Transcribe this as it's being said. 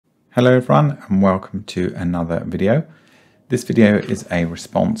Hello everyone and welcome to another video. This video is a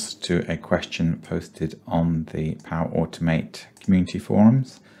response to a question posted on the Power Automate community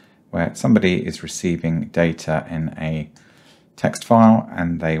forums where somebody is receiving data in a text file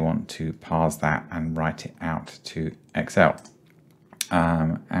and they want to parse that and write it out to Excel.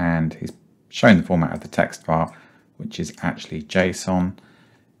 And he's shown the format of the text file, which is actually JSON,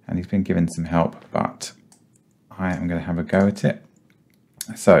 and he's been given some help, but I am going to have a go at it.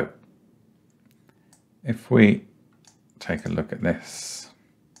 So if we take a look at this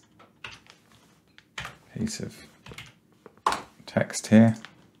piece of text here,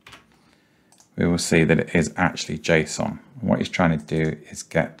 we will see that it is actually JSON. What he's trying to do is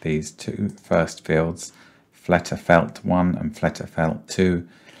get these two first fields, Fletterfelt1 and Fletterfelt2,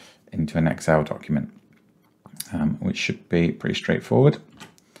 into an Excel document, which should be pretty straightforward.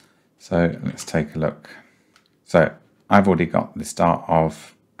 So let's take a look. So I've already got the start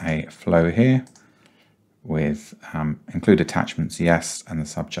of a flow here with include attachments, yes, and the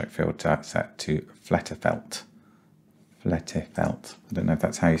subject filter set to Fletterfelt. Fletterfelt. I don't know if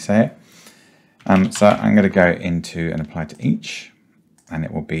that's how you say it. So I'm going to go into and apply to each, and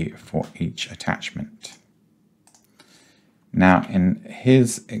it will be for each attachment. Now, in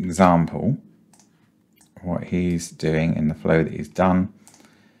his example, what he's doing in the flow that he's done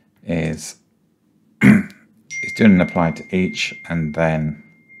is he's doing an apply to each, and then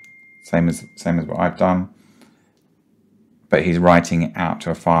same as what I've done, but he's writing it out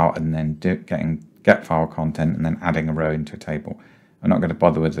to a file and then getting get file content and then adding a row into a table. I'm not going to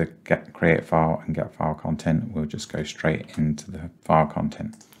bother with the create file and get file content. We'll just go straight into the file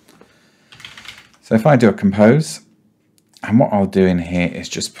content. So if I do a compose, and what I'll do in here is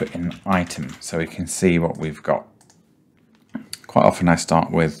just put in item so we can see what we've got. Quite often I start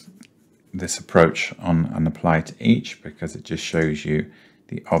with this approach on an apply to each because it just shows you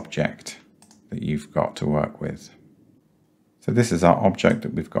the object that you've got to work with. So this is our object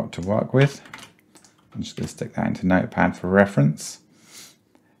that we've got to work with. I'm just going to stick that into Notepad for reference.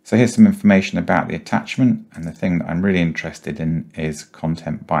 So here's some information about the attachment, and the thing that I'm really interested in is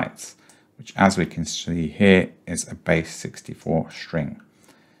content bytes, which, as we can see here, is a base 64 string.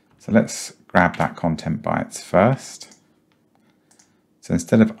 So let's grab that content bytes first. So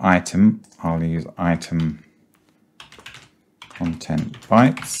instead of item, I'll use item content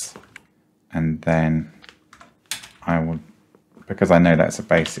bytes, and then I will, because I know that's a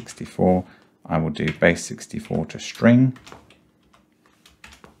base 64, I will do base 64 to string,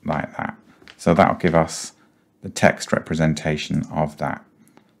 like that. So that'll give us the text representation of that.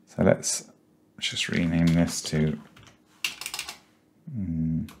 So let's just rename this to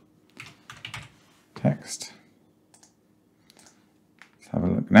text. Let's have a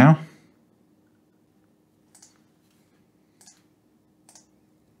look now.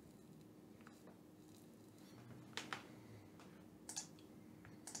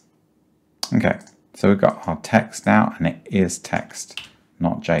 Okay, so we've got our text now, and it is text,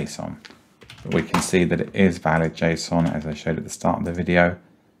 not JSON. But we can see that it is valid JSON, as I showed at the start of the video,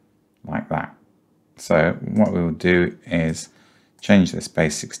 like that. So what we will do is change this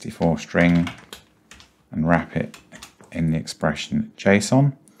base 64 string and wrap it in the expression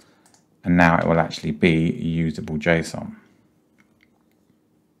JSON, and now it will actually be usable JSON.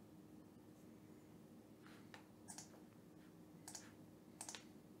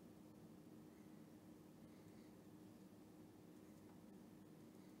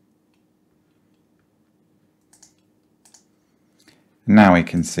 Now we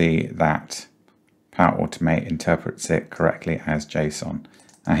can see that Power Automate interprets it correctly as JSON.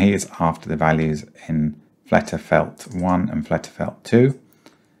 Now he is after the values in Fletterfelt1 and Fletterfelt2,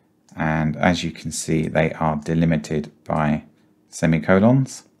 and as you can see they are delimited by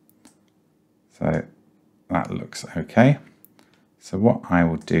semicolons. So that looks okay. So what I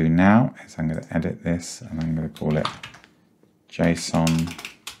will do now is I'm going to edit this and I'm going to call it JSON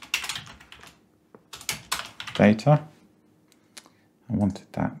data. I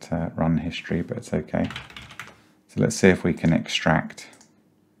wanted that run history, but it's okay. So let's see if we can extract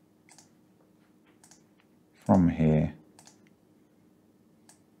from here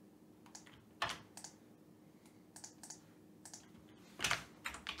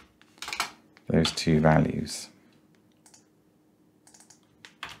those two values.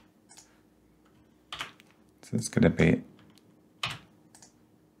 So it's going to be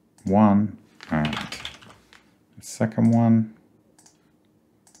 1 and the second one.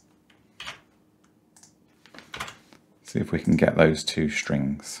 See if we can get those two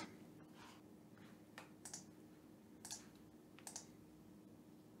strings.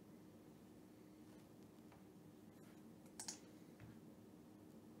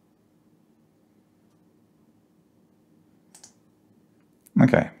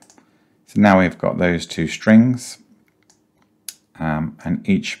 Okay, so now we've got those two strings, and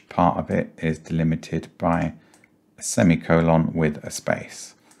each part of it is delimited by a semicolon with a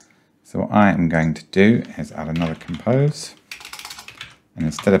space. So what I am going to do is add another compose, and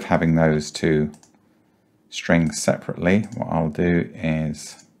instead of having those two strings separately, what I'll do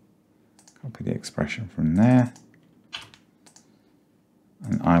is copy the expression from there,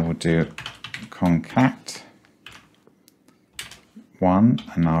 and I will do concat 1,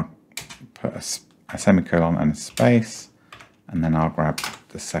 and I'll put a semicolon and a space, and then I'll grab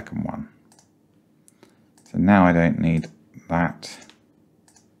the second one. So now I don't need that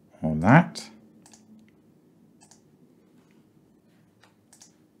or that.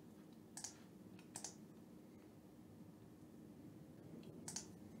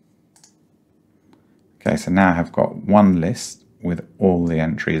 Okay, so now I have got one list with all the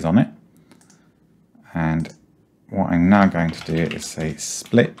entries on it. And what I'm now going to do is say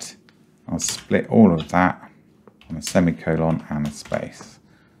split. I'll split all of that on a semicolon and a space.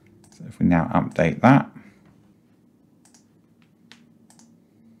 So if we now update that,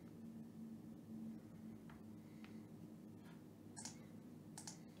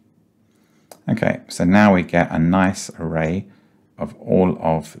 okay, so now we get a nice array of all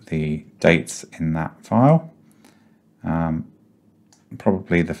of the dates in that file.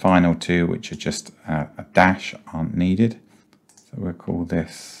 Probably the final two, which are just a dash, aren't needed. So we'll call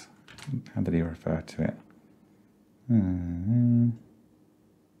this, how did he refer to it?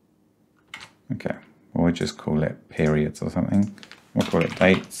 Okay, or we'll just call it periods or something. We'll call it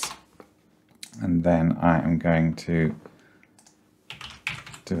dates. And then I am going to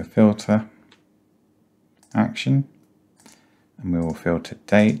do a filter action, and we will filter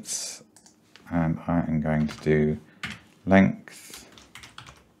dates, and I am going to do length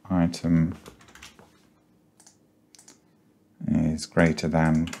item is greater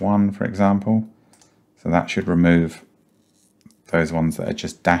than 1, for example. So that should remove those ones that are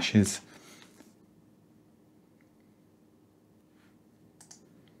just dashes.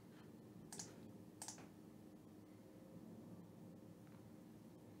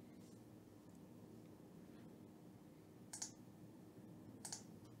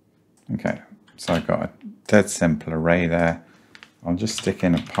 Okay, so I've got a dead simple array there. I'll just stick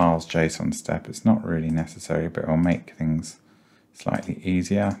in a parse JSON step. It's not really necessary, but it'll make things slightly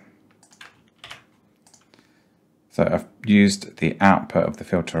easier. So I've used the output of the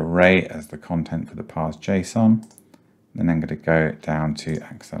filter array as the content for the parse JSON. Then I'm going to go down to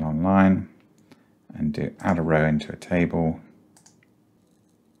Excel Online and do add a row into a table.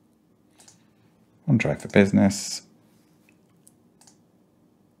 OneDrive for Business.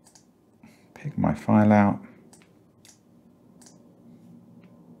 Pick my file out.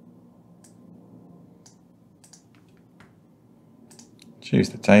 Choose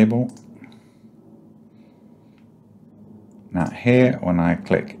the table. Now here, when I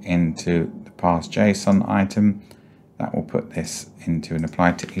click into the parse JSON item, that will put this into an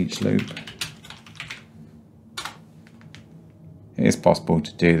apply to each loop. It is possible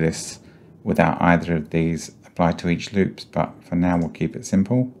to do this without either of these apply to each loops, but for now we'll keep it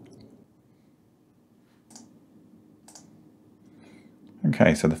simple.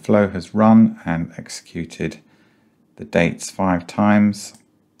 Okay, so the flow has run and executed the dates 5 times.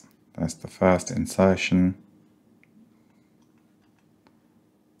 That's the first insertion,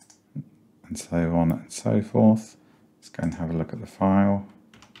 and so on and so forth. Let's go and have a look at the file.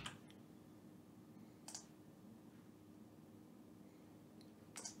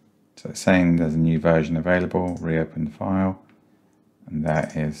 So it's saying there's a new version available. Reopen the file, and there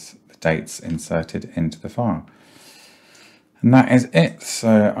is the dates inserted into the file. And that is it.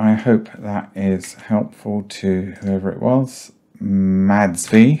 So I hope that is helpful to whoever it was,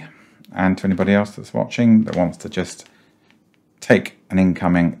 MadsV, and to anybody else that's watching that wants to just take an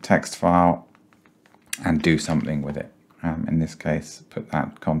incoming text file and do something with it. In this case, put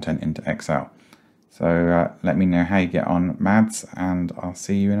that content into Excel. So let me know how you get on, Mads, and I'll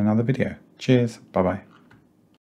see you in another video. Cheers. Bye-bye.